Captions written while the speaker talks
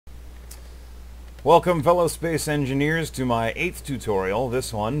Welcome, fellow space engineers, to my 8th tutorial.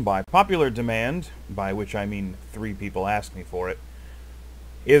 This one, by popular demand, by which I mean 3 people asked me for it,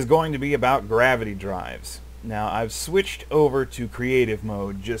 is going to be about gravity drives. Now, I've switched over to creative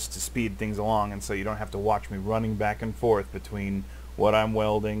mode just to speed things along, and so you don't have to watch me running back and forth between what I'm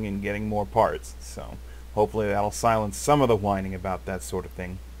welding and getting more parts. So, hopefully that'll silence some of the whining about that sort of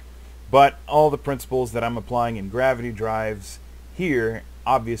thing. But all the principles that I'm applying in gravity drives here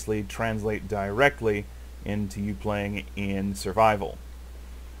obviously translate directly into you playing in survival.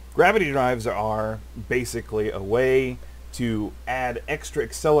 Gravity drives are basically a way to add extra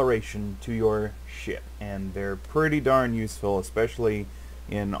acceleration to your ship, and they're pretty darn useful, especially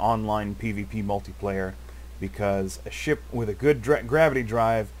in online PvP multiplayer, because a ship with a good gravity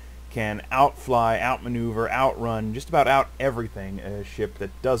drive can outfly, outmaneuver, outrun, just about out everything a ship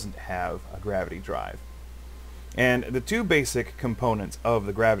that doesn't have a gravity drive. And the 2 basic components of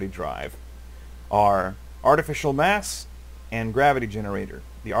the gravity drive are artificial mass and gravity generator.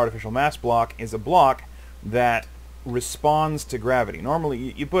 The artificial mass block is a block that responds to gravity.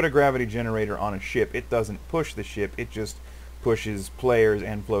 Normally, you put a gravity generator on a ship, it doesn't push the ship, it just pushes players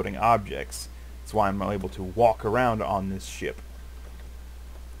and floating objects. That's why I'm able to walk around on this ship.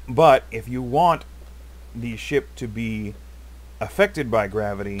 But if you want the ship to be affected by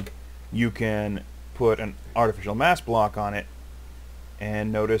gravity, you can put an artificial mass block on it,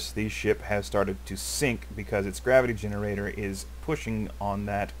 and notice the ship has started to sink because its gravity generator is pushing on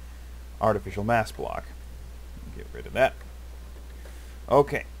that artificial mass block. Get rid of that.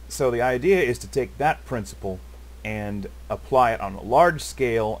 Okay, so the idea is to take that principle and apply it on a large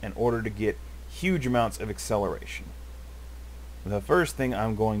scale in order to get huge amounts of acceleration. The first thing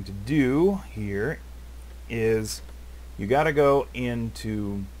I'm going to do here is you gotta go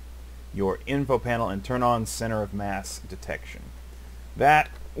into your info panel and turn on center of mass detection. That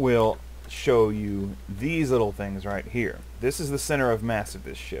will show you these little things right here. This is the center of mass of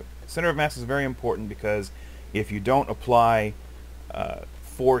this ship. Center of mass is very important because if you don't apply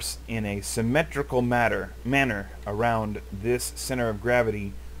force in a symmetrical manner around this center of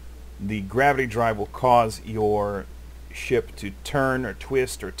gravity, the gravity drive will cause your ship to turn or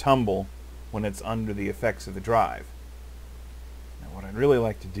twist or tumble when it's under the effects of the drive. What I'd really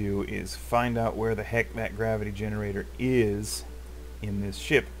like to do is find out where the heck that gravity generator is in this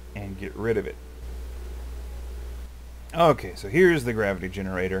ship and get rid of it. Okay, so here's the gravity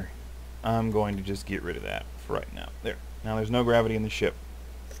generator. I'm going to just get rid of that for right now. There. Now there's no gravity in the ship.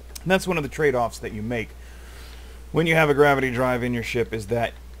 And that's one of the trade-offs that you make when you have a gravity drive in your ship, is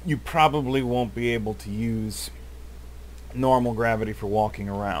that you probably won't be able to use normal gravity for walking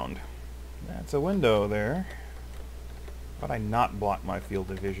around. That's a window there. How would I not block my field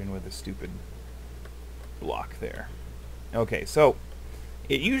of vision with a stupid block there? Okay, so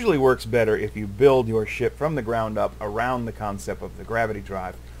it usually works better if you build your ship from the ground up around the concept of the gravity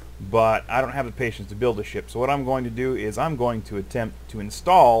drive, but I don't have the patience to build a ship, so what I'm going to do is I'm going to attempt to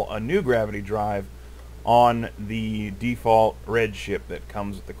install a new gravity drive on the default red ship that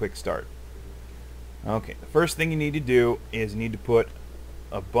comes with the quick start. Okay, the first thing you need to do is you need to put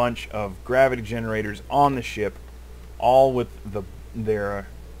a bunch of gravity generators on the ship, all with their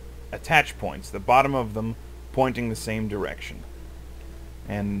attach points, the bottom of them pointing the same direction.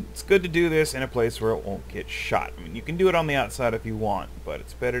 And it's good to do this in a place where it won't get shot. I mean, you can do it on the outside if you want, but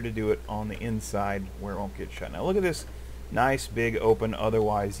it's better to do it on the inside where it won't get shot. Now look at this nice, big, open,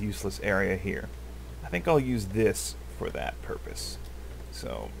 otherwise useless area here. I think I'll use this for that purpose.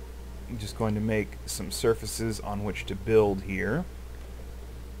 So I'm just going to make some surfaces on which to build here.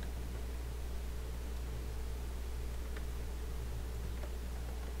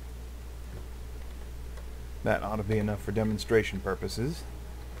 That ought to be enough for demonstration purposes.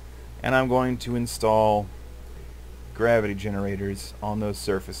 And I'm going to install gravity generators on those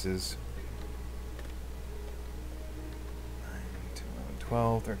surfaces. 9, 10, 11,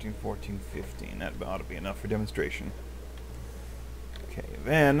 12, 13, 14, 15. That ought to be enough for demonstration. Okay,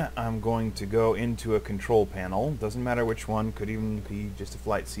 then I'm going to go into a control panel. Doesn't matter which one, could even be just a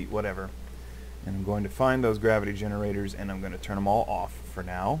flight seat, whatever. And I'm going to find those gravity generators and I'm going to turn them all off for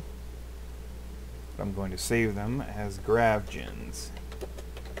now. I'm going to save them as gravgens.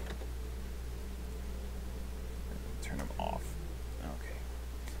 Turn them off. Okay.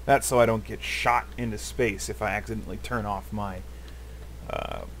 That's so I don't get shot into space if I accidentally turn off my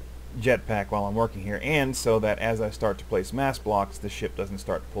jetpack while I'm working here, and so that as I start to place mass blocks, the ship doesn't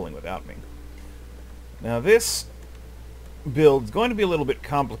start pulling without me. Now this build's going to be a little bit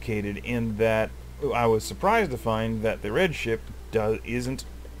complicated in that I was surprised to find that the red ship isn't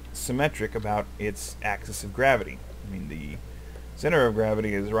symmetric about its axis of gravity. I mean, the center of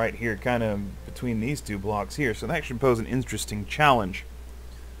gravity is right here, kind of between these two blocks here, so that should pose an interesting challenge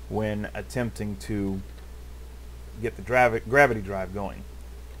when attempting to get the gravity drive going.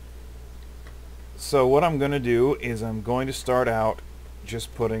 So what I'm going to do is I'm going to start out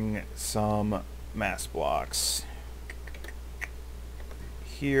just putting some mass blocks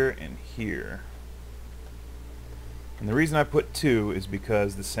here and here. And the reason I put 2 is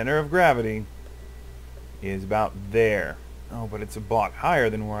because the center of gravity is about there. Oh, but it's a block higher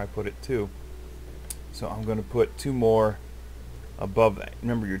than where I put it too. So I'm going to put 2 more above that.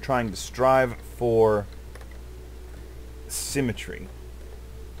 Remember, you're trying to strive for symmetry.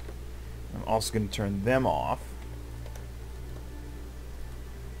 I'm also going to turn them off.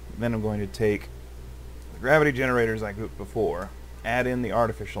 Then I'm going to take the gravity generators I grouped before, add in the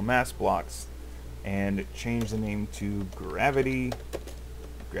artificial mass blocks, and change the name to gravity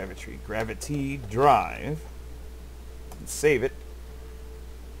drive, and save it.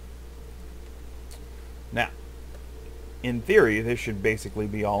 Now, in theory, this should basically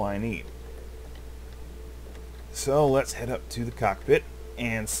be all I need. So let's head up to the cockpit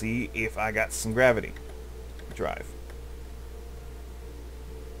and see if I got some gravity drive.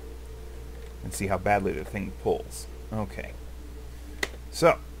 And see how badly the thing pulls. Okay.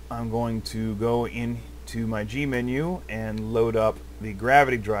 So, I'm going to go into my G menu and load up the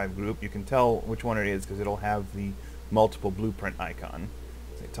gravity drive group. You can tell which one it is because it'll have the multiple blueprint icon.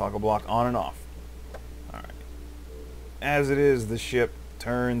 Say toggle block on and off. Alright. As it is, the ship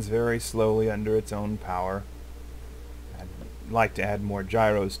turns very slowly under its own power. I'd like to add more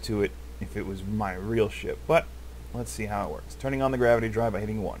gyros to it if it was my real ship, but let's see how it works. Turning on the gravity drive by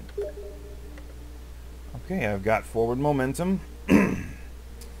hitting 1. Okay, I've got forward momentum.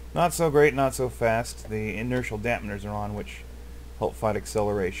 Not so great, not so fast. The inertial dampeners are on, which help fight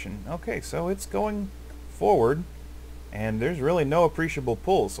acceleration. Okay, so it's going forward, and there's really no appreciable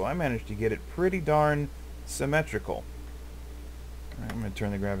pull, so I managed to get it pretty darn symmetrical. Alright, I'm going to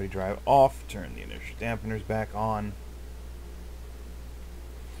turn the gravity drive off, turn the inertial dampeners back on.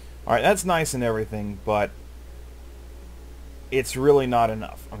 Alright, that's nice and everything, but it's really not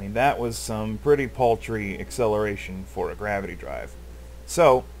enough. I mean, that was some pretty paltry acceleration for a gravity drive.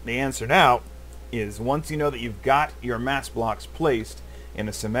 So, the answer now is once you know that you've got your mass blocks placed in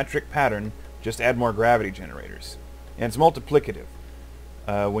a symmetric pattern, just add more gravity generators. And it's multiplicative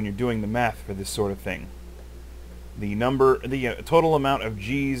when you're doing the math for this sort of thing. The total amount of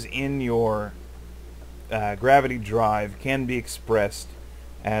G's in your gravity drive can be expressed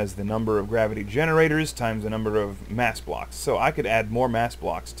as the number of gravity generators times the number of mass blocks. So I could add more mass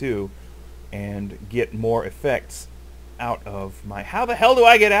blocks too and get more effects out of my... How the hell do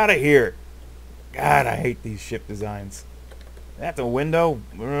I get out of here? God, I hate these ship designs. That's a window.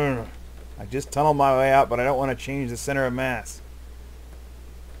 Ugh. I just tunneled my way out, but I don't want to change the center of mass.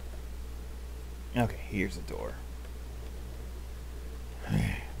 Okay, here's the door.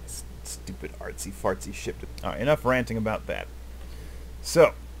 Stupid artsy fartsy ship. Alright, enough ranting about that.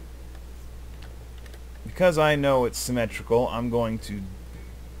 So, because I know it's symmetrical, I'm going to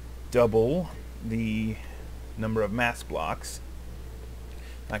double the number of mass blocks.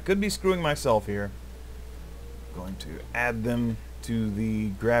 I could be screwing myself here. I'm going to add them to the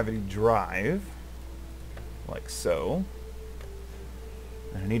gravity drive, like so.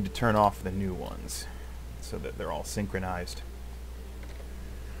 And I need to turn off the new ones so that they're all synchronized.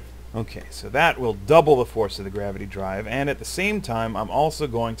 Okay, so that will double the force of the gravity drive, and at the same time I'm also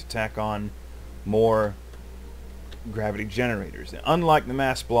going to tack on more gravity generators. And unlike the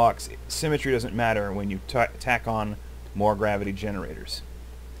mass blocks, symmetry doesn't matter when you tack on more gravity generators.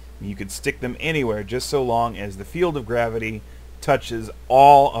 You could stick them anywhere just so long as the field of gravity touches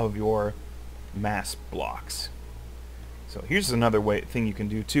all of your mass blocks. So here's another thing you can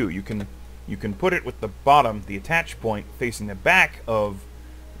do too. You can put it with the bottom, the attach point, facing the back of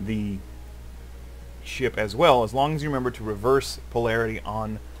the ship as well, as long as you remember to reverse polarity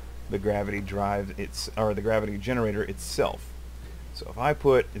on the gravity drive, or the gravity generator itself. So if I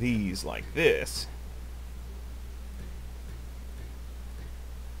put these like this,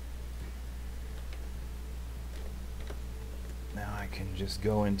 now I can just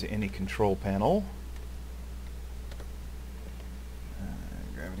go into any control panel,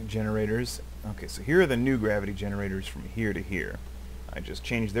 gravity generators. Okay, so here are the new gravity generators from here to here. I just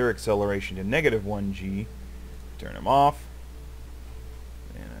changed their acceleration to -1g, turn them off,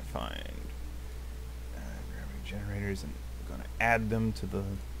 and I find gravity generators, and I'm going to add them to the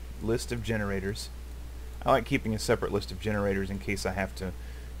list of generators. I like keeping a separate list of generators in case I have to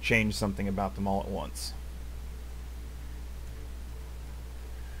change something about them all at once.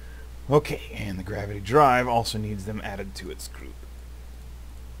 Okay, and the gravity drive also needs them added to its group.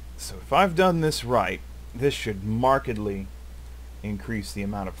 So if I've done this right, this should markedly increase the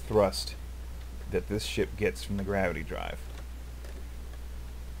amount of thrust that this ship gets from the gravity drive.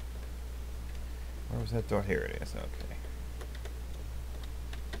 Where was that door? Here it is. Okay.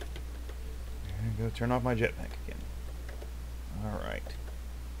 I'm going to go turn off my jetpack again. Alright.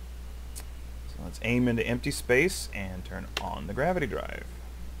 So let's aim into empty space and turn on the gravity drive.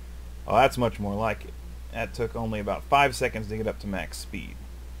 Oh, that's much more like it. That took only about 5 seconds to get up to max speed.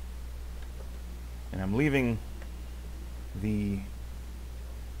 And I'm leaving the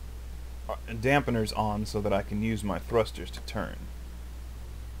dampeners on so that I can use my thrusters to turn.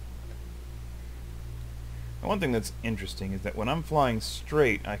 Now, one thing that's interesting is that when I'm flying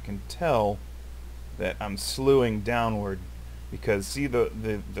straight, I can tell that I'm slewing downward because, see,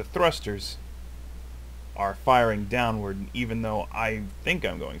 the thrusters are firing downward even though I think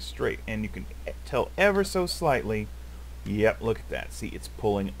I'm going straight. And you can tell ever so slightly, yep, look at that. See, it's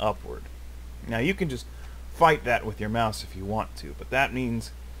pulling upward. Now, you can just fight that with your mouse if you want to, but that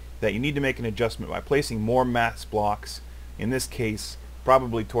means that you need to make an adjustment by placing more mass blocks, in this case,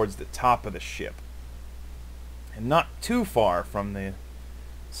 probably towards the top of the ship. And not too far from the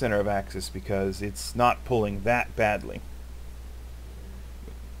center of axis because it's not pulling that badly.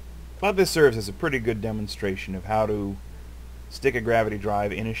 But this serves as a pretty good demonstration of how to stick a gravity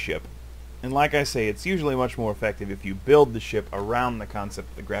drive in a ship. And like I say, it's usually much more effective if you build the ship around the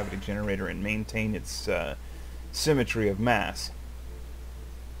concept of the gravity generator and maintain its symmetry of mass.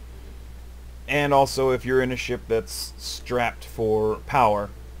 And also, if you're in a ship that's strapped for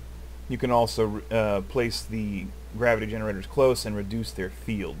power, you can also place the gravity generators close and reduce their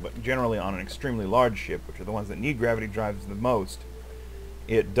field. But generally on an extremely large ship, which are the ones that need gravity drives the most,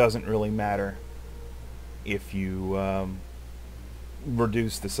 it doesn't really matter if you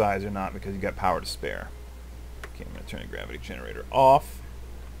reduce the size or not because you've got power to spare. Okay, I'm going to turn the gravity generator off.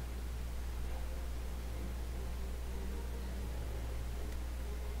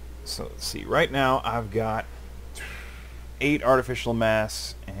 So let's see, right now I've got 8 artificial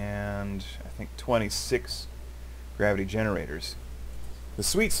mass and I think 26 gravity generators. The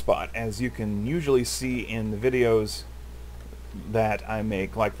sweet spot, as you can usually see in the videos that I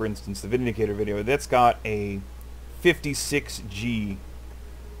make, like for instance the Vindicator video, that's got a 56G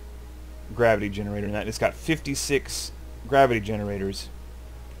gravity generator, and that it's got 56 gravity generators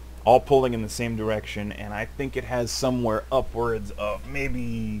all pulling in the same direction, and I think it has somewhere upwards of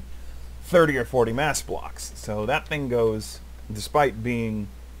maybe 30 or 40 mass blocks. So that thing goes, despite being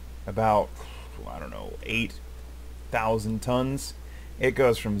about, I don't know, 8,000 tons, it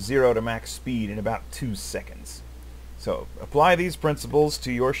goes from 0 to max speed in about 2 seconds. So apply these principles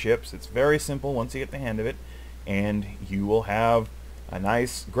to your ships. It's very simple once you get the hang of it, and you will have a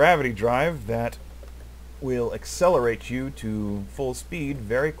nice gravity drive that will accelerate you to full speed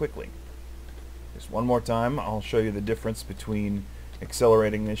very quickly. Just one more time, I'll show you the difference between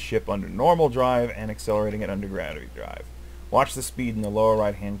accelerating this ship under normal drive and accelerating it under gravity drive. Watch the speed in the lower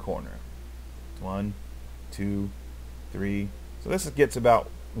right hand corner. 1, 2, 3. So this gets about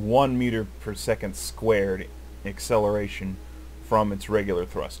 1 meter per second squared acceleration from its regular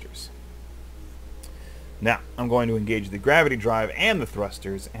thrusters. Now I'm going to engage the gravity drive and the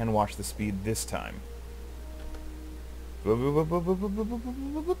thrusters and watch the speed this time.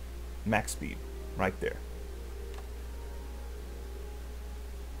 Max speed right there.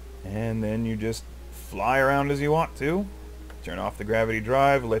 And then you just fly around as you want to. Turn off the gravity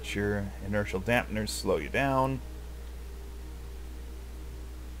drive, let your inertial dampeners slow you down.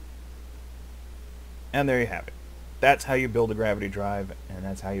 And there you have it. That's how you build a gravity drive, and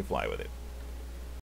that's how you fly with it.